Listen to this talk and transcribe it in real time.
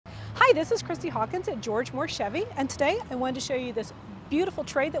Hi, this is Christy Hawkins at George Moore Chevy, and today I wanted to show you this beautiful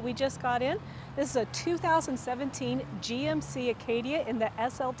trade that we just got in. This is a 2017 GMC ACADIA in the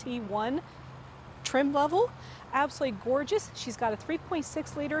SLT-1 trim level. Absolutely gorgeous. She's got a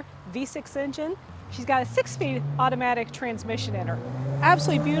 3.6 liter V6 engine. She's got a 6-speed automatic transmission in her.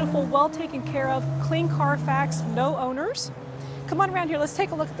 Absolutely beautiful, well taken care of, clean Carfax, no owners. Come on around here, let's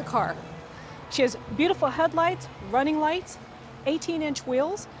take a look at the car. She has beautiful headlights, running lights, 18-inch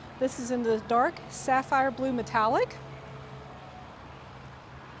wheels. This is in the dark sapphire blue metallic.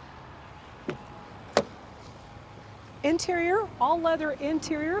 Interior, all leather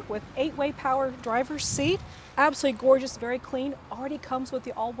interior with 8-way power driver's seat. Absolutely gorgeous, very clean. Already comes with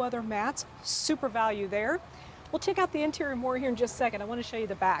the all-weather mats. Super value there. We'll check out the interior more here in just a second. I want to show you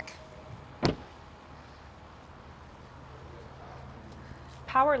the back.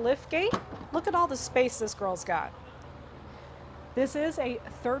 Power liftgate. Look at all the space this girl's got. This is a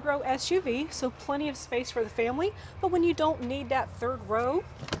third row SUV, so plenty of space for the family. But when you don't need that third row,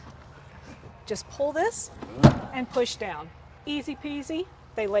 just pull this and push down. Easy peasy.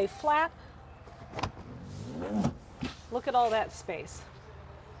 They lay flat. Look at all that space.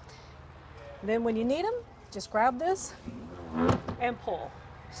 Then when you need them, just grab this and pull.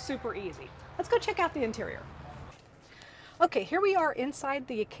 Super easy. Let's go check out the interior. Okay, here we are inside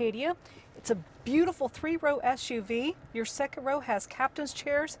the ACADIA. It's a beautiful 3-row SUV. Your second row has captain's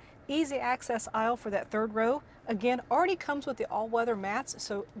chairs, easy access aisle for that third row. Again, already comes with the all-weather mats,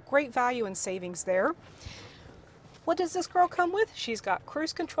 so great value and savings there. What does this girl come with? She's got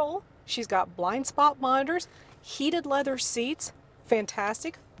cruise control, she's got blind spot monitors, heated leather seats,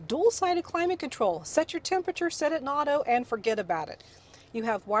 fantastic, dual-sided climate control. Set your temperature, set it in auto, and forget about it. You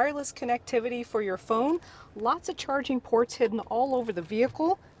have wireless connectivity for your phone, lots of charging ports hidden all over the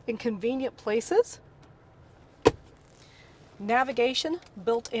vehicle in convenient places. Navigation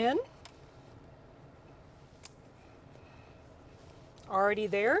built in. Already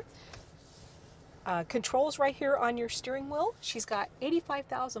there. Controls right here on your steering wheel. She's got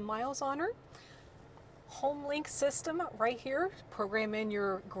 85,000 miles on her. Home link system right here. Program in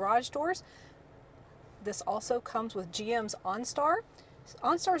your garage doors. This also comes with GM's OnStar.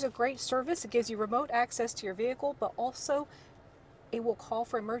 OnStar is a great service. It gives you remote access to your vehicle, but also it will call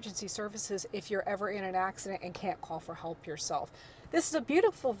for emergency services if you're ever in an accident and can't call for help yourself. This is a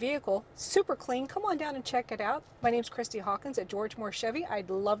beautiful vehicle, super clean. Come on down and check it out. My name's Christy Hawkins at George Moore Chevy. I'd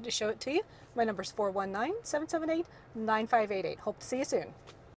love to show it to you. My number's 419-778-9588. Hope to see you soon.